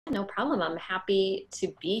No problem. I'm happy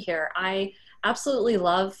to be here. I absolutely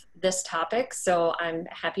love this topic, so I'm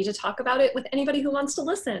happy to talk about it with anybody who wants to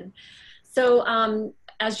listen. So,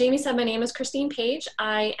 as Jamie said, my name is Christine Page.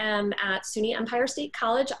 I am at SUNY Empire State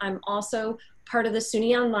College. I'm also part of the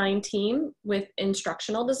SUNY Online team with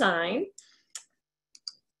instructional design.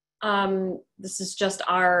 This is just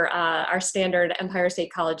our standard Empire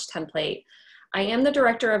State College template. I am the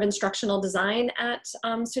director of instructional design at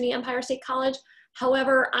SUNY Empire State College.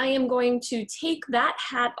 However, I am going to take that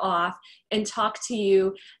hat off and talk to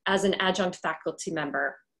you as an adjunct faculty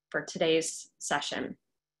member for today's session.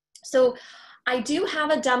 So I do have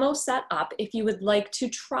a demo set up if you would like to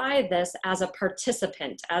try this as a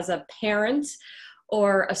participant, as a parent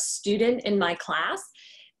or a student in my class.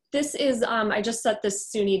 This is, I just set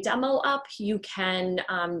this SUNY demo up. You can,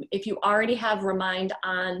 if you already have Remind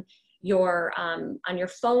on your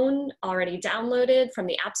phone already downloaded from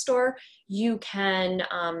the App Store, you can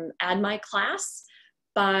add my class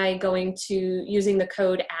by going to using the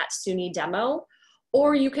code @SUNY demo,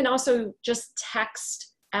 or you can also just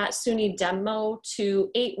text @SUNY demo to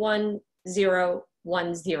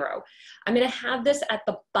 81010. I'm going to have this at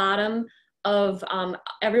the bottom of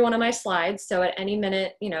every one of my slides, so at any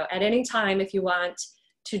minute, at any time, if you want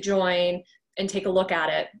to join and take a look at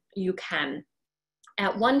it, you can.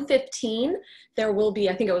 At 1:15, there will be,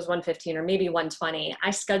 I think it was 1:15 or maybe 1:20, I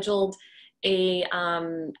scheduled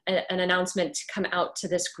an announcement to come out to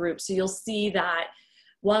this group. So you'll see that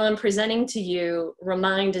while I'm presenting to you,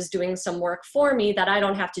 Remind is doing some work for me that I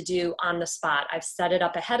don't have to do on the spot. I've set it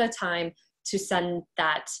up ahead of time to send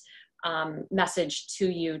that message to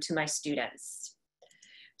you, to my students.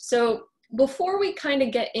 So before we kind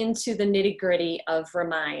of get into the nitty-gritty of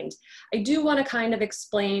Remind, I do want to kind of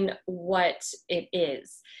explain what it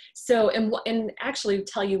is. So, and actually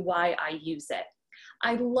tell you why I use it.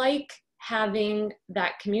 I like having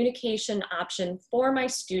that communication option for my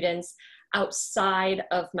students outside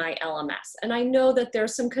of my LMS. And I know that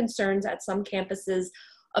there's some concerns at some campuses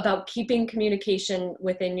about keeping communication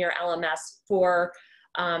within your LMS for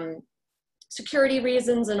security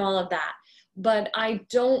reasons and all of that. But I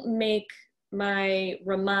don't make my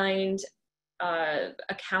Remind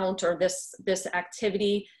account or this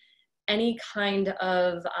activity any kind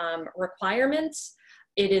of requirement.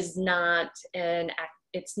 It is not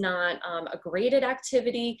it's not a graded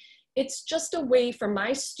activity. It's just a way for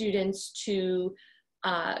my students to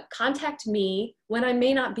contact me when I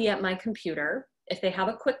may not be at my computer. If they have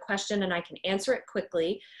a quick question and I can answer it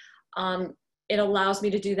quickly, it allows me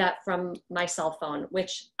to do that from my cell phone,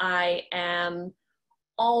 which I am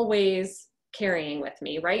always carrying with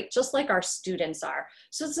me, right? Just like our students are.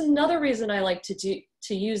 So it's another reason I like to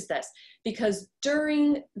use this, because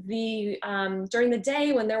during the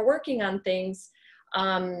day when they're working on things,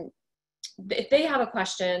 if they have a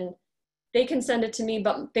question, they can send it to me,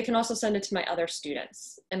 but they can also send it to my other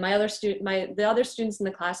students, and the other students in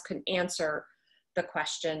the class can answer the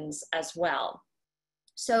questions as well.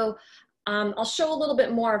 So I'll show a little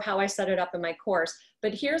bit more of how I set it up in my course,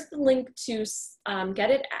 but here's the link to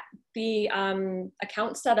get the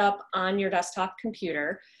account set up on your desktop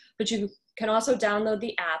computer, but you can also download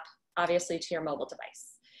the app, obviously, to your mobile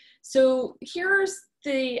device. So here's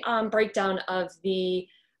the breakdown of the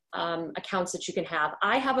accounts that you can have.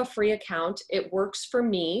 I have a free account. It works for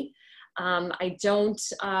me. I don't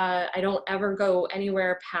ever go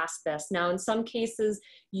anywhere past this. Now, in some cases,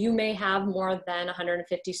 you may have more than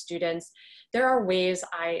 150 students. There are ways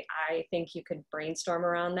I think you could brainstorm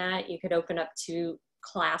around that. You could open up 2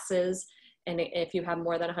 classes, and if you have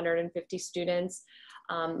more than 150 students,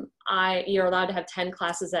 you're allowed to have 10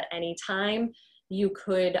 classes at any time. You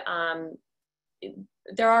could,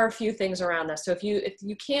 there are a few things around this. So if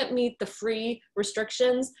you can't meet the free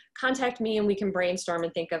restrictions, contact me and we can brainstorm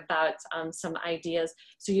and think about some ideas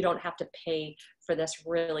so you don't have to pay for this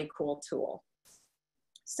really cool tool.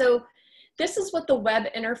 So this is what the web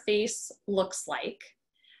interface looks like.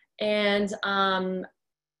 And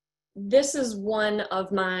this is one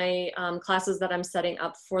of my classes that I'm setting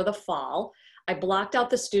up for the fall. I blocked out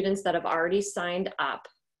the students that have already signed up.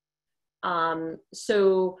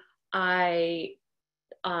 So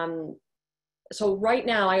right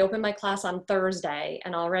now I opened my class on Thursday,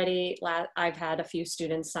 and already I've had a few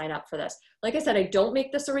students sign up for this. Like I said, I don't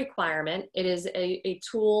make this a requirement. It is a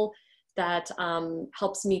tool that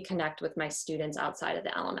helps me connect with my students outside of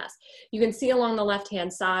the LMS. You can see along the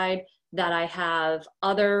left-hand side that I have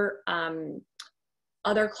other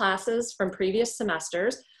classes from previous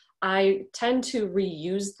semesters. I tend to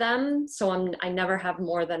reuse them, so I never have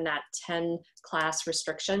more than that 10 class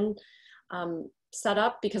restriction set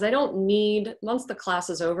up, because I don't need, once the class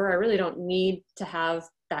is over, I really don't need to have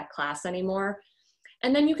that class anymore.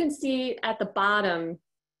 And then you can see at the bottom,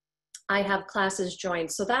 I have classes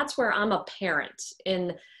joined. So that's where I'm a parent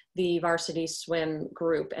in the varsity swim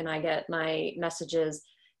group, and I get my messages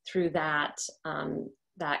through that,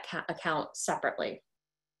 account separately,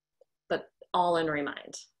 but all in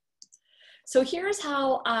Remind. So here's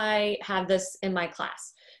how I have this in my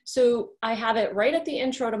class. So I have it right at the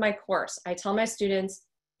intro to my course. I tell my students,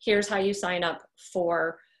 here's how you sign up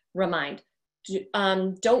for Remind.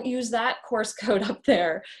 Don't use that course code up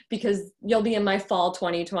there because you'll be in my fall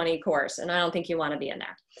 2020 course, and I don't think you want to be in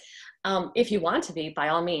there. If you want to be, by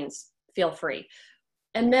all means, feel free.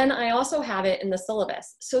 And then I also have it in the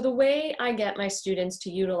syllabus. So the way I get my students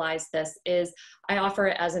to utilize this is I offer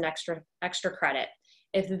it as an extra credit.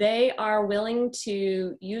 If they are willing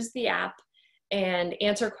to use the app and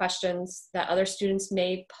answer questions that other students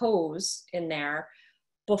may pose in there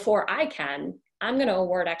before I can, I'm going to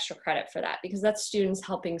award extra credit for that because that's students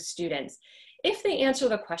helping students. If they answer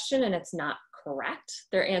the question and it's not correct,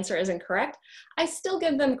 their answer isn't correct, I still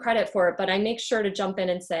give them credit for it, but I make sure to jump in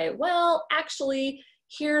and say, well, actually,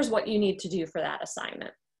 here's what you need to do for that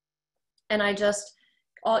assignment. And I just,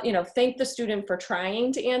 thank the student for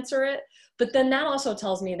trying to answer it, but then that also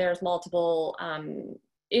tells me there's multiple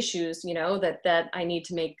issues, that I need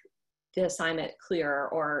to make the assignment clearer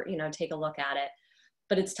or, take a look at it.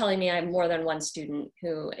 But it's telling me I have more than one student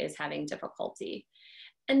who is having difficulty.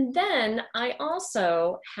 And then I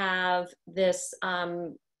also have this,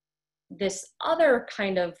 this other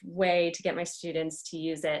kind of way to get my students to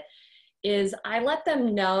use it is I let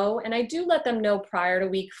them know, and I do let them know prior to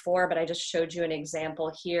week 4, but I just showed you an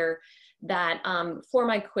example here that for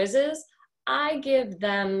my quizzes, I give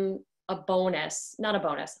them a bonus, not a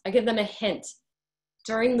bonus, I give them a hint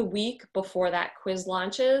during the week before that quiz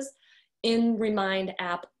launches in Remind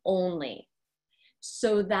app only,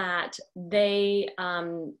 so that they,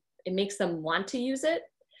 it makes them want to use it.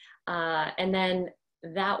 And then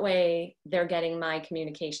that way they're getting my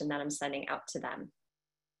communication that I'm sending out to them.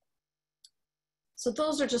 So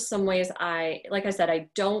those are just some ways like I said, I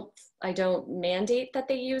don't mandate that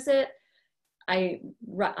they use it. I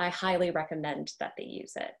highly recommend that they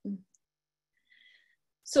use it.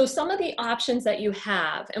 So some of the options that you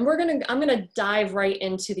have, and I'm gonna dive right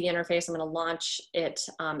into the interface. I'm gonna launch it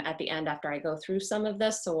at the end after I go through some of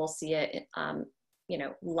this, so we'll see it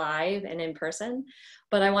live and in person.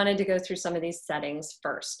 But I wanted to go through some of these settings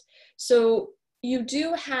first. So you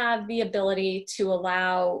do have the ability to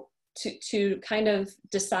allow to kind of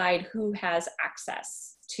decide who has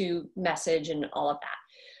access to message and all of that.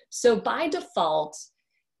 So by default,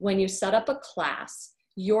 when you set up a class,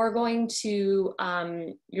 you're going to,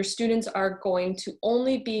 your students are going to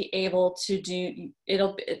only be able to do,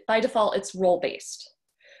 by default, it's role-based,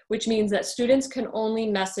 which means that students can only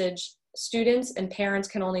message students and parents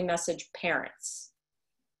can only message parents.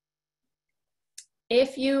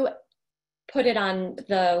 If you put it on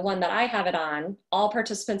the one that I have it on, all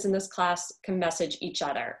participants in this class can message each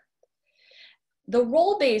other. The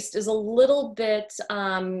role-based is a little bit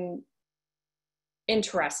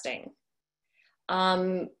interesting.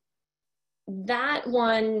 That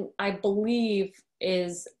one, I believe,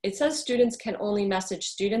 it says students can only message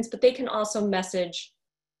students, but they can also message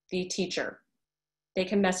the teacher. They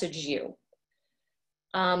can message you.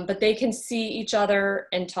 But they can see each other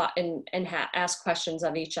and talk and ask questions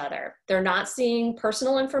of each other. They're not seeing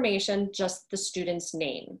personal information, just the student's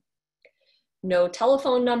name. No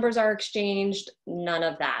telephone numbers are exchanged, none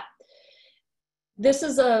of that. This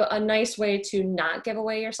is a nice way to not give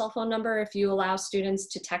away your cell phone number. If you allow students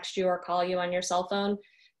to text you or call you on your cell phone,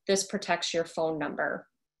 this protects your phone number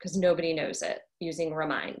because nobody knows it using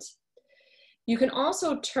Remind. You can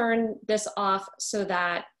also turn this off so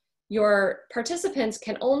that your participants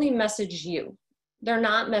can only message you. They're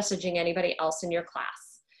not messaging anybody else in your class.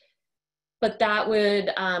 But that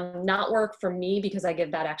would not work for me because I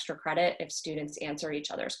give that extra credit if students answer each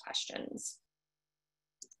other's questions.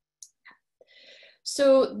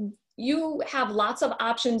 So you have lots of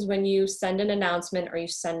options when you send an announcement or you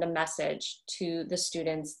send a message to the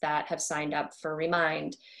students that have signed up for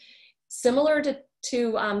Remind. Similar to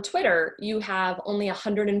Twitter, you have only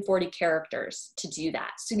 140 characters to do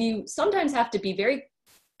that. So you sometimes have to be very,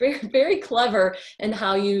 very, very clever in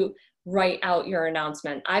how you write out your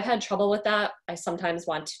announcement. I've had trouble with that. I sometimes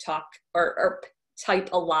want to talk or type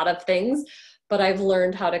a lot of things, but I've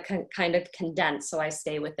learned how to kind of condense so I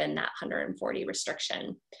stay within that 140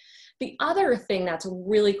 restriction. The other thing that's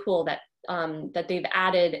really cool that, that they've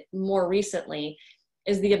added more recently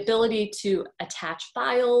is the ability to attach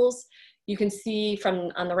files. You can see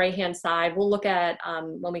on the right-hand side, we'll look at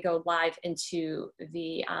when we go live into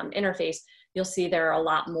the interface, you'll see there are a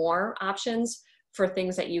lot more options for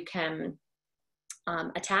things that you can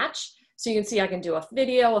attach. So you can see I can do a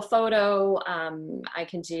video, a photo, I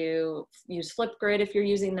can use Flipgrid if you're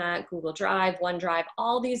using that, Google Drive, OneDrive,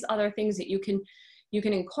 all these other things that you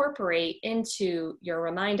can incorporate into your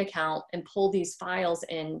Remind account and pull these files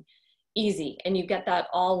in easy. And you get that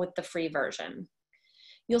all with the free version.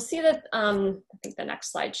 You'll see that, I think the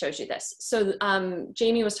next slide shows you this. So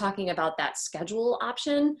Jamie was talking about that schedule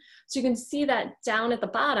option. So you can see that down at the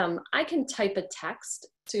bottom, I can type a text.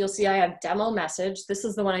 So you'll see I have demo message. This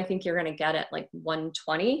is the one I think you're gonna get at like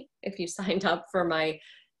 1:20 if you signed up for my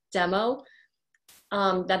demo,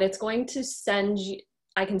 that it's going to send you,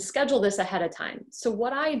 I can schedule this ahead of time. So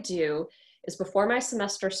what I do is before my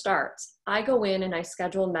semester starts, I go in and I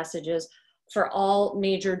schedule messages for all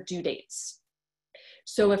major due dates.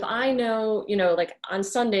 So if I know, like on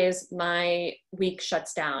Sundays, my week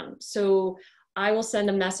shuts down. So I will send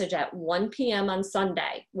a message at 1 p.m. on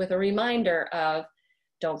Sunday with a reminder of,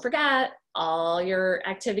 don't forget, all your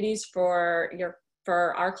activities for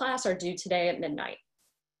our class are due today at midnight.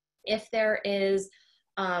 If there is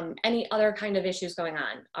any other kind of issues going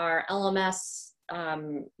on, our LMS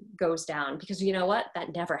goes down, because you know what?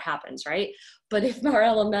 That never happens, right? But if our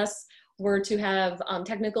LMS were to have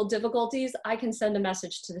technical difficulties, I can send a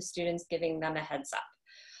message to the students giving them a heads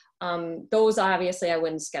up. Those obviously I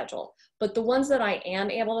wouldn't schedule, but the ones that I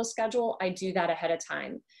am able to schedule, I do that ahead of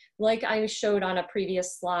time. Like I showed on a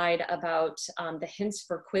previous slide about the hints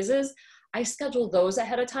for quizzes, I schedule those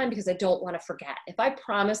ahead of time because I don't want to forget. If I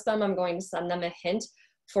promise them I'm going to send them a hint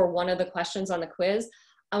for one of the questions on the quiz,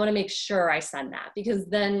 I want to make sure I send that, because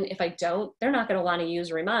then if I don't, they're not going to want to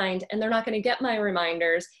use Remind, and they're not going to get my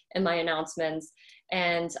reminders and my announcements,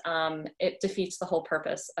 and it defeats the whole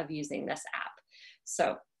purpose of using this app.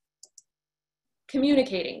 So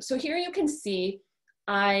communicating. So here you can see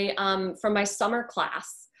from my summer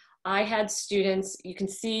class, I had students, you can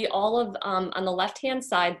see all of, on the left-hand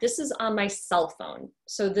side, this is on my cell phone.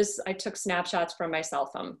 So this, I took snapshots from my cell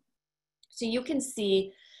phone. So you can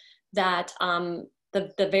see that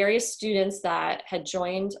the various students that had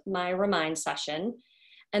joined my Remind session.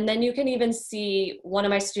 And then you can even see one of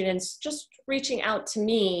my students just reaching out to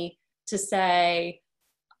me to say,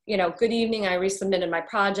 good evening, I resubmitted my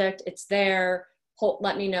project, it's there,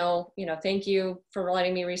 let me know, thank you for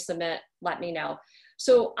letting me resubmit, let me know.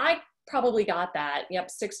 So I probably got that, yep,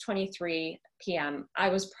 6:23 p.m. I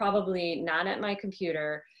was probably not at my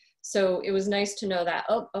computer. So it was nice to know that,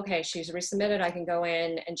 oh, okay, she's resubmitted, I can go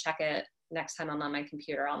in and check it next time I'm on my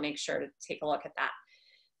computer. I'll make sure to take a look at that.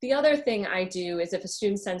 The other thing I do is if a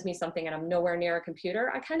student sends me something and I'm nowhere near a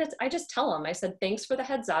computer, I just tell them, I said, thanks for the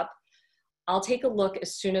heads up. I'll take a look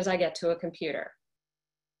as soon as I get to a computer.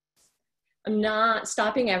 I'm not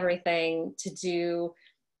stopping everything to do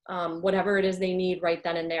whatever it is they need right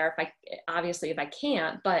then and there, obviously if I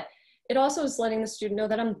can't, but it also is letting the student know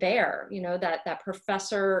that I'm there, that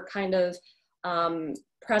professor kind of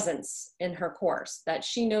presence in her course, that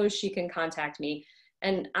she knows she can contact me,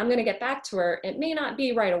 and I'm going to get back to her. It may not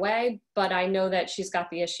be right away, but I know that she's got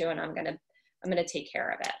the issue, and I'm going to take care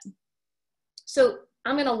of it. So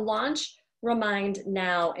I'm going to launch Remind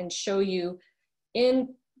now and show you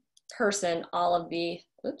in person all of the,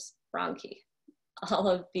 oops, wrong key, all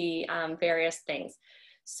of the various things.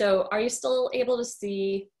 So are you still able to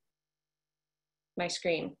see my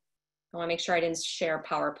screen? I want to make sure I didn't share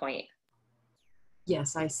PowerPoint.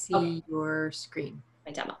 Yes, I see your screen.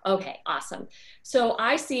 My demo. Okay, awesome. So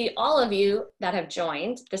I see all of you that have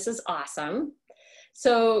joined. This is awesome.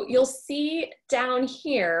 So you'll see down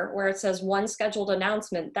here where it says one scheduled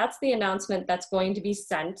announcement, that's the announcement that's going to be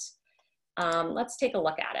sent. Let's take a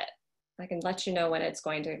look at it. I can let you know when it's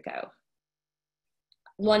going to go.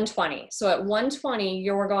 1:20. So at 1:20,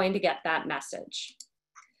 you're going to get that message.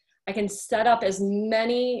 I can set up as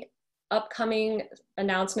many upcoming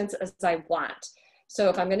announcements as I want. So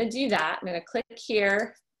if I'm going to do that, I'm going to click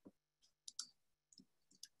here,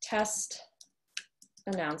 test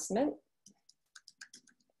announcement,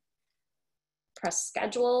 press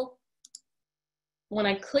schedule. When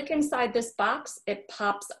I click inside this box, it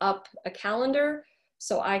pops up a calendar.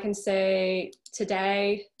 So I can say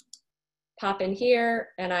today, pop in here,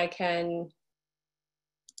 and I can,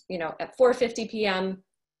 at 4:50 p.m.,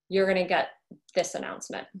 you're going to get this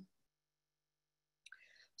announcement.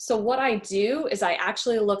 So what I do is I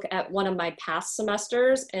actually look at one of my past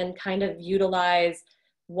semesters and kind of utilize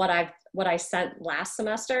what I sent last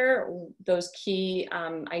semester, those key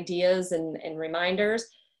ideas and reminders,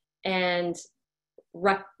 and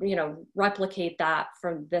replicate that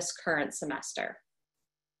for this current semester.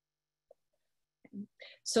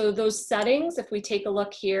 So those settings, if we take a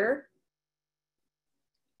look here,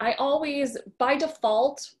 I always, by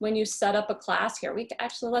default, when you set up a class here,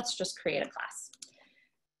 let's just create a class.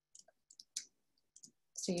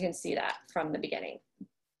 So you can see that from the beginning.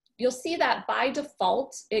 You'll see that by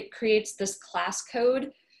default, it creates this class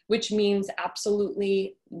code, which means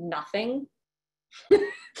absolutely nothing.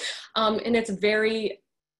 And it's very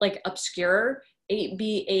like obscure,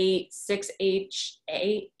 8B8,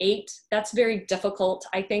 6HA8. That's very difficult,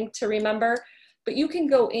 I think, to remember. But you can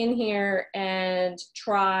go in here and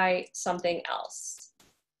try something else.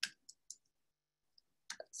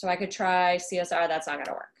 So I could try CSR, that's not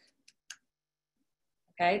gonna work.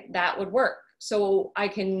 Okay, that would work. So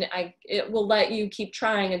it will let you keep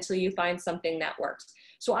trying until you find something that works.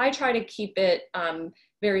 So I try to keep it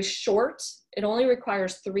very short. It only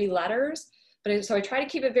requires 3 letters, so I try to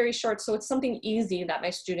keep it very short so it's something easy that my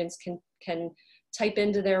students can type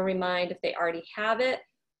into their Remind if they already have it,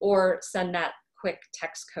 or send that quick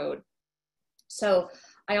text code. So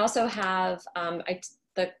I also have,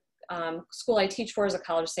 the school I teach for is a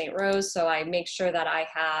College of St. Rose, so I make sure that I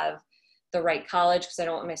have the right college because I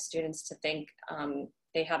don't want my students to think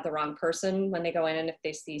they have the wrong person when they go in and if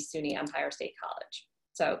they see SUNY Empire State College.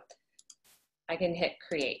 So I can hit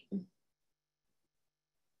create.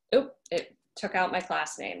 Oop, it took out my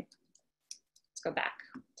class name. Let's go back,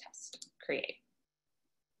 test, create.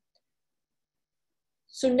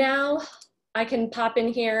 So now I can pop in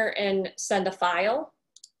here and send a file.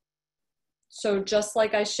 So just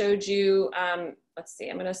like I showed you, let's see,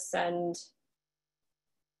 I'm gonna send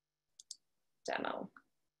demo,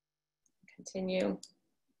 continue.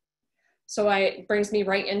 So it brings me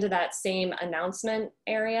right into that same announcement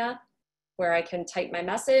area where I can type my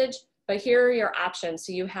message, but here are your options.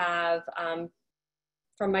 So you have,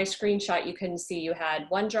 from my screenshot, you can see you had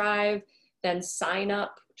OneDrive, then Sign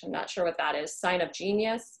Up, which I'm not sure what that is, Sign Up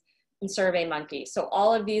Genius, and SurveyMonkey. So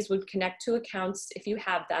all of these would connect to accounts if you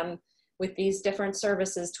have them with these different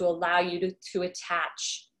services to allow you to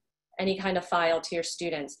attach any kind of file to your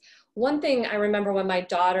students. One thing I remember when my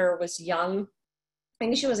daughter was young, I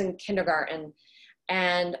think she was in kindergarten,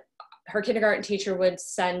 and her kindergarten teacher would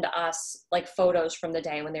send us like photos from the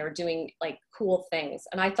day when they were doing like cool things.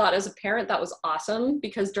 And I thought as a parent that was awesome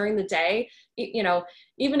because during the day, you know,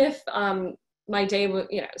 even if my day,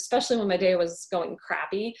 you know, especially when my day was going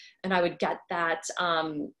crappy and I would get that,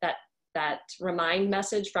 that remind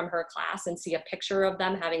message from her class and see a picture of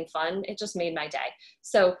them having fun, it just made my day.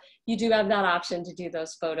 So you do have that option to do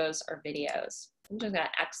those photos or videos. I'm just gonna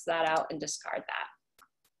X that out and discard that.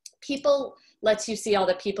 People lets you see all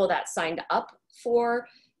the people that signed up for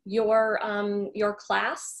your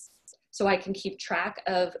class, so I can keep track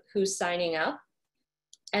of who's signing up.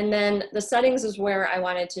 And then the settings is where I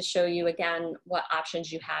wanted to show you again what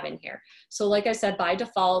options you have in here. So like I said, by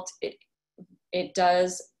default, it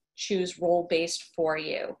does choose role-based for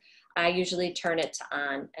you. I usually turn it to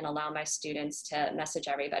on and allow my students to message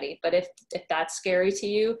everybody. But if that's scary to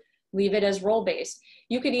you, leave it as role-based.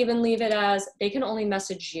 You could even leave it as they can only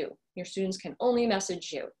message you. Your students can only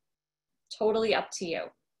message you. Totally up to you.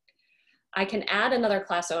 I can add another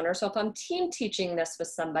class owner. So if I'm team teaching this with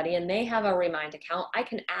somebody and they have a Remind account, I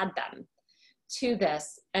can add them to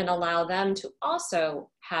this and allow them to also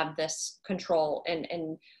have this control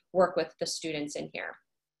and work with the students in here.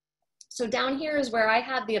 So down here is where I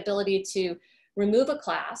have the ability to remove a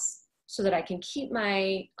class so that I can keep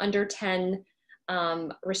my under 10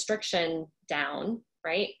 restriction down,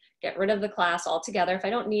 right? Get rid of the class altogether if I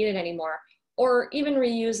don't need it anymore, or even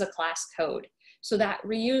reuse a class code. So that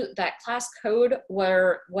class code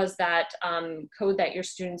was that code that your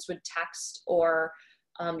students would text or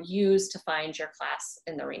use to find your class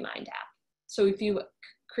in the Remind app. So if you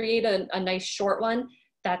create a nice short one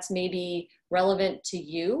that's maybe relevant to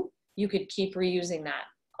you, you could keep reusing that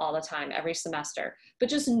all the time, every semester. But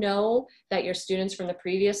just know that your students from the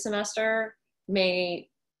previous semester may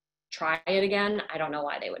try it again. I don't know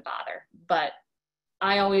why they would bother, but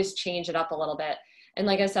I always change it up a little bit. And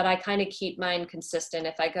like I said, I kind of keep mine consistent.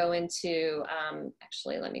 If I go into,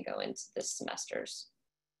 actually, let me go into this semester's,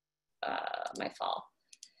 my fall.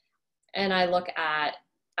 And I look at,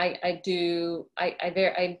 I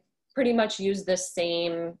pretty much use this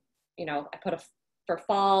same, you know, I put for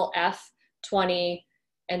fall F20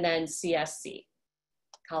 and then CSC,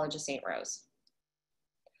 College of St. Rose.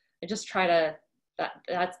 I just try to,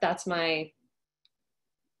 that's the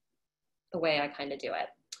way I kind of do it.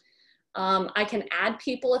 I can add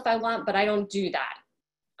people if I want, but I don't do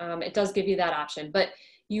that. It does give you that option, but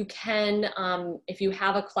you can, if you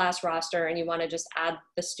have a class roster and you want to just add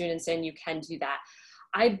the students in, you can do that.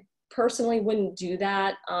 I personally wouldn't do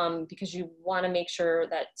that because you want to make sure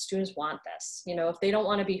that students want this. You know, if they don't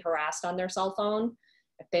want to be harassed on their cell phone,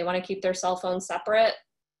 If they want to keep their cell phone separate,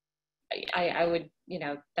 I would, you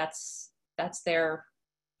know, that's their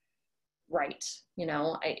right. You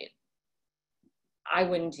know, I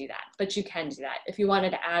wouldn't do that, but you can do that. If you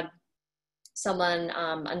wanted to add someone,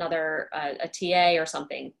 another, a TA or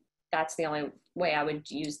something, that's the only way I would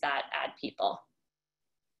use that, add people.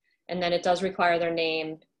 And then it does require their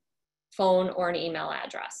name, phone, or an email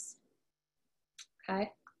address.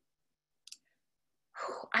 Okay.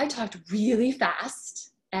 I talked really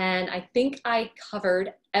fast, and I think I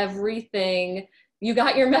covered everything. You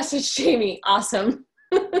got your message, Jamie. Awesome.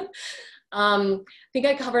 I think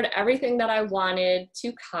I covered everything that I wanted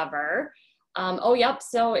to cover. Oh, yep.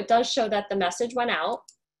 So it does show that the message went out.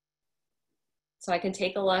 So I can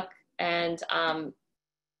take a look and, oh,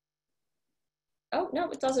 no,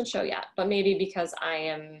 it doesn't show yet, but maybe because I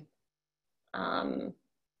am,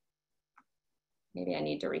 maybe I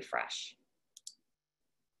need to refresh.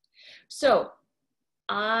 So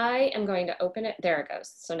I am going to open it. There it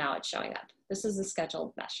goes. So now it's showing up. This is the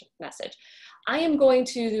scheduled message. I am going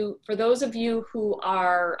to, for those of you who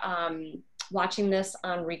are watching this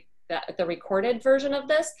on the recorded version of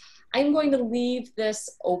this, I'm going to leave this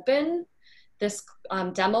open, this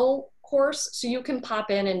demo course, so you can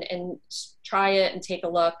pop in and try it and take a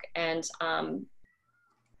look and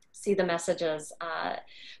see the messages.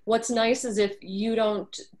 What's nice is if you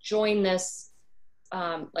don't join this,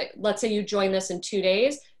 like let's say you join this in 2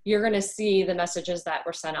 days, you're gonna see the messages that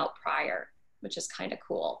were sent out prior, which is kind of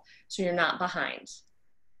cool. So you're not behind.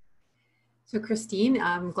 So Christine,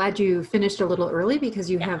 I'm glad you finished a little early because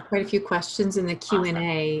you have quite a few questions in the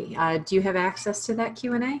Q&A. Awesome. Do you have access to that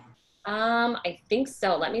Q&A? I think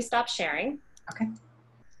so. Let me stop sharing. Okay.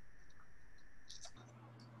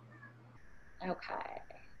 Okay.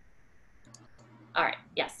 All right.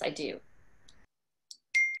 Yes, I do.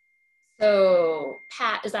 So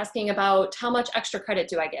Pat is asking about how much extra credit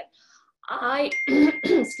do I get?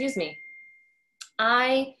 Excuse me.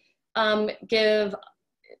 I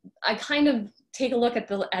kind of take a look at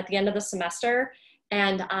the end of the semester,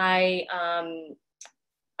 and I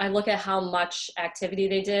look at how much activity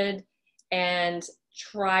they did and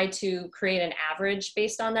try to create an average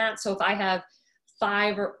based on that. So if I have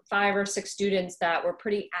five or six students that were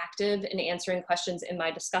pretty active in answering questions in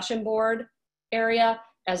my discussion board area,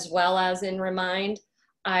 as well as in Remind,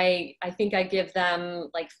 I think I give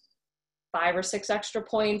them like 5 or 6 extra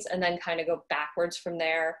points and then kind of go backwards from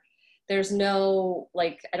there. There's no,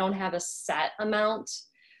 like, I don't have a set amount,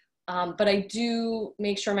 but I do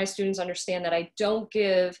make sure my students understand that I don't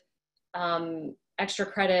give extra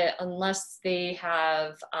credit unless they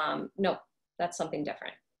have, no, that's something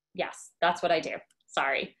different. Yes, that's what I do.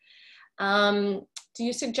 Sorry. Do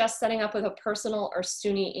you suggest setting up with a personal or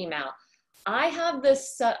SUNY email? I have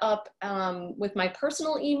this set up with my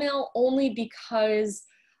personal email only because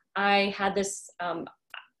I had this,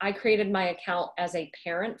 I created my account as a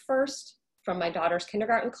parent first from my daughter's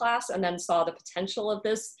kindergarten class, and then saw the potential of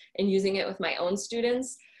this and using it with my own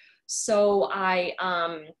students. So I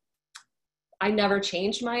never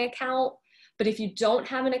changed my account, but if you don't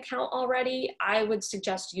have an account already, I would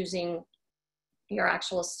suggest using your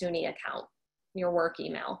actual SUNY account, your work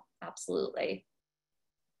email, absolutely.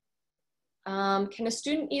 Can a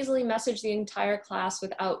student easily message the entire class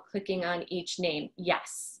without clicking on each name?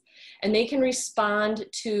 Yes. And they can respond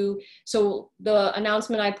to, so the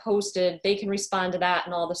announcement I posted, they can respond to that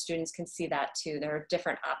and all the students can see that too. There are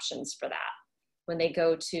different options for that when they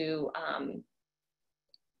go to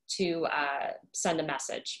send a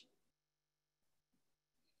message.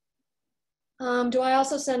 Do I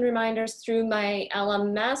also send reminders through my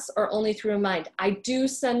LMS or only through Remind? I do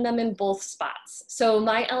send them in both spots. So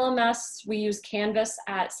my LMS, we use Canvas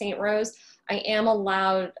at St. Rose. I am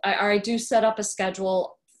allowed, I do set up a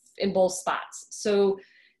schedule in both spots. So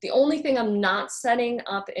the only thing I'm not setting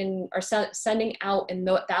up in or sending out in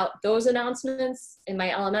those announcements in my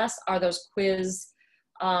LMS are those quiz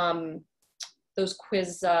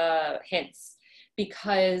hints,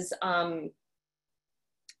 because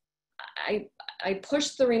I push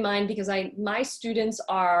the Remind because my students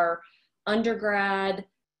are undergrad,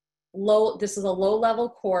 this is a low level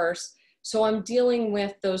course. So I'm dealing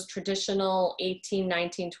with those traditional 18,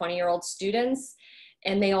 19, 20-year-old students,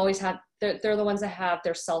 and they always have, they're the ones that have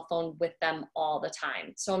their cell phone with them all the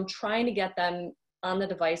time. So I'm trying to get them on the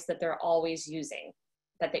device that they're always using,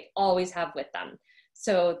 that they always have with them.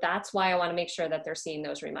 So that's why I want to make sure that they're seeing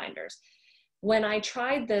those reminders. When I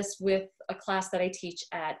tried this with a class that I teach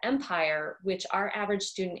at Empire, which our average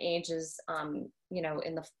student age is, you know,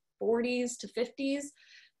 in the 40s to 50s,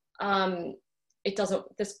 it doesn't,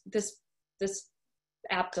 this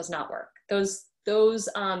app does not work. those,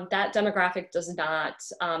 that demographic does not,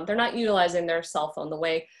 they're not utilizing their cell phone the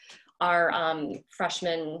way our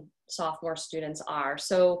freshman, sophomore students are.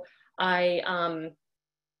 So I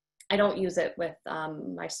don't use it with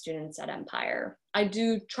my students at Empire. I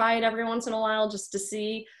do try it every once in a while just to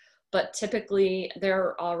see, but typically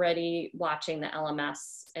they're already watching the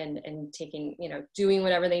LMS and taking, you know, doing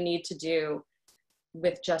whatever they need to do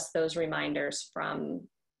with just those reminders from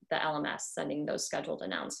the LMS, sending those scheduled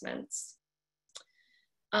announcements.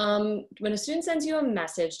 When a student sends you a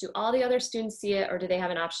message, do all the other students see it, or do they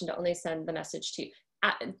have an option to only send the message to you?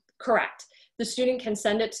 Correct. The student can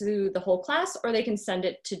send it to the whole class, or they can send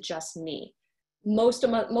it to just me. Most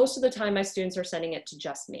of the time, my students are sending it to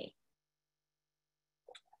just me.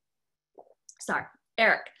 Sorry,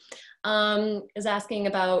 Eric is asking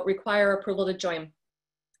about require approval to join.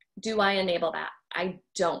 Do I enable that? I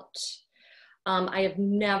don't. I have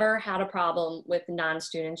never had a problem with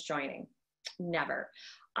non-students joining, never.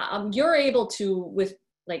 You're able to,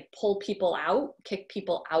 pull people out, kick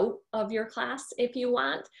people out of your class if you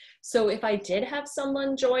want. So if I did have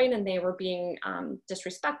someone join and they were being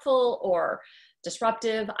disrespectful or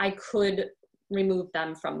disruptive, I could remove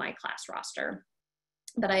them from my class roster.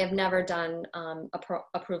 But I have never done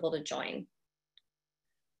approval to join.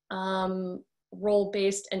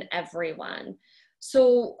 Role-based and everyone.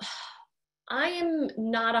 So I am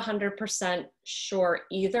not 100% sure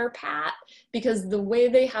either, Pat, because the way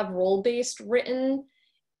they have role-based written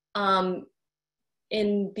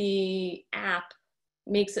in the app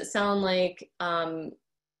makes it sound like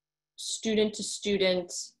student to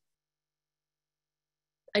student.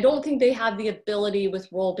 I don't think they have the ability with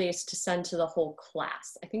role-based to send to the whole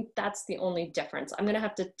class. I think that's the only difference. I'm gonna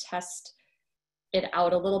have to test it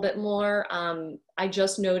out a little bit more. I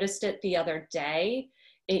just noticed it the other day.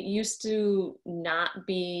 It used to not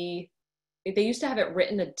be, they used to have it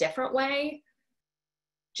written a different way.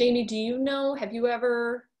 Jamie, do you know, have you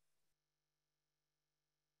ever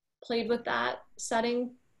played with that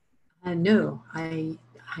setting? No, I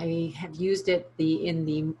have used it in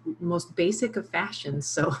the most basic of fashions,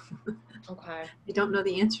 so Okay. I don't know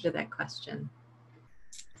the answer to that question.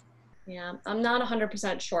 Yeah, I'm not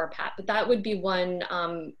 100% sure, Pat, but that would be one,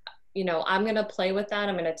 you know, I'm going to play with that.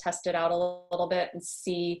 I'm going to test it out a little bit and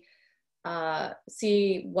see what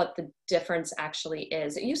the difference actually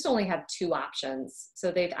is. It used to only have 2 options.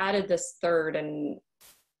 So they've added this third, and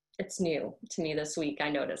it's new to me this week. I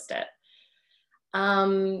noticed it.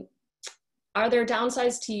 Are there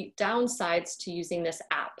downsides to using this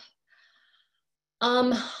app?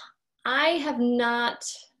 I have not,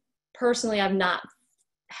 personally, I've not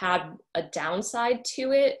had a downside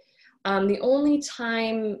to it. The only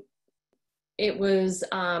time it was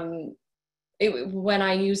when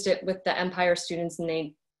I used it with the Empire students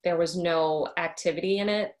and there was no activity in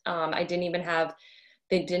it.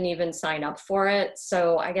 They didn't even sign up for it.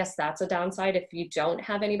 So I guess that's a downside if you don't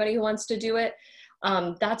have anybody who wants to do it.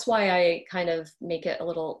 That's why I kind of make it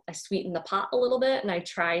I sweeten the pot a little bit, and I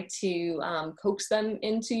try to coax them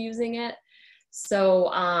into using it. So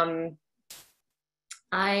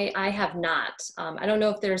I have not. I don't know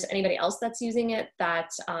if there's anybody else that's using it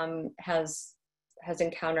that has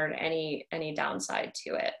encountered any downside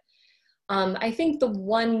to it. I think the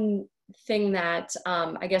one thing that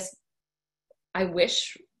I guess I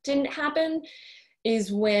wish didn't happen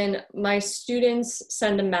is when my students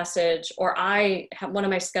send a message, or one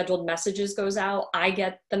of my scheduled messages goes out, I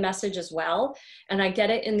get the message as well, and I get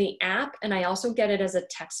it in the app, and I also get it as a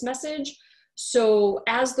text message. So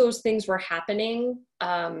as those things were happening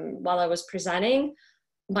while I was presenting,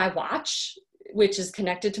 my watch, which is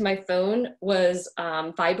connected to my phone, was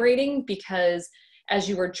vibrating, because as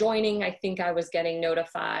you were joining, I think I was getting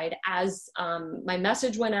notified. As my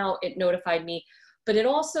message went out, it notified me, but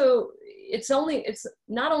it's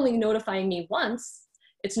not only notifying me once,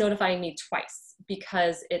 it's notifying me twice,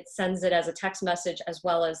 because it sends it as a text message as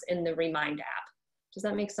well as in the Remind app. Does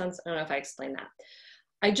that make sense? I don't know if I explained that.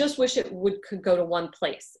 I just wish it could go to one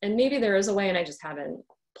place, and maybe there is a way and I just haven't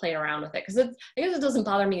played around with it, because I guess it doesn't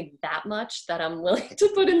bother me that much that I'm willing to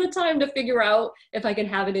put in the time to figure out if I can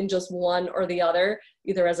have it in just one or the other,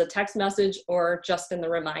 either as a text message or just in the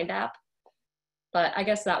Remind app. But I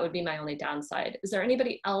guess that would be my only downside. Is there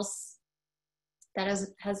anybody else that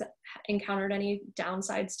has encountered any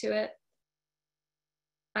downsides to it?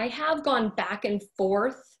 I have gone back and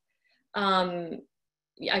forth.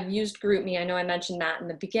 I've used GroupMe. I know I mentioned that in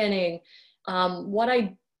the beginning.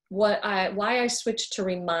 Why I switched to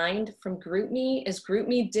Remind from GroupMe is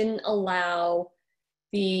GroupMe didn't allow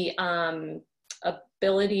the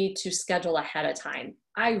ability to schedule ahead of time.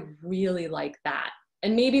 I really like that.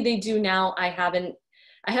 And maybe they do now. I haven't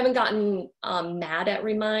I haven't gotten mad at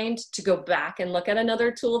Remind to go back and look at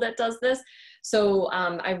another tool that does this. So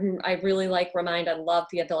I really like Remind. I love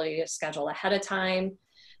the ability to schedule ahead of time.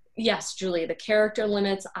 Yes, Julie, the character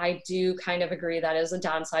limits, I do kind of agree that is a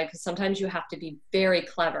downside, because sometimes you have to be very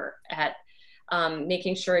clever at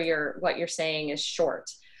making sure what you're saying is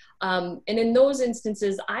short. And in those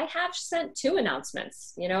instances, I have sent 2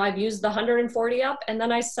 announcements. You know, I've used the 140 up, and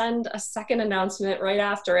then I send a second announcement right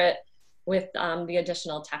after it with the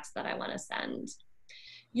additional text that I want to send.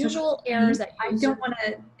 Usual errors that I don't want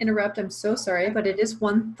to interrupt. I'm so sorry, but it is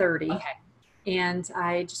 1:30. Okay. And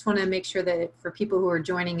I just want to make sure that for people who are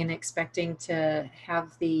joining and expecting to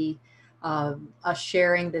have the us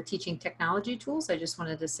sharing the teaching technology tools, I just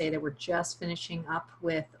wanted to say that we're just finishing up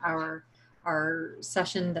with our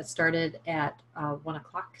session that started at 1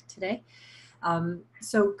 o'clock today.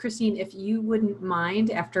 So Christine, if you wouldn't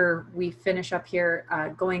mind, after we finish up here,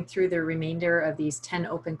 going through the remainder of these 10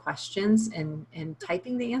 open questions and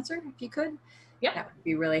typing the answer, if you could. Yeah. That would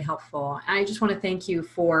be really helpful. I just want to thank you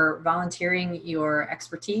for volunteering your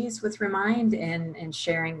expertise with Remind and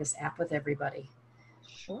sharing this app with everybody.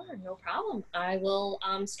 Sure, no problem. I will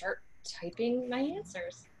start typing my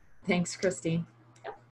answers. Thanks, Christine.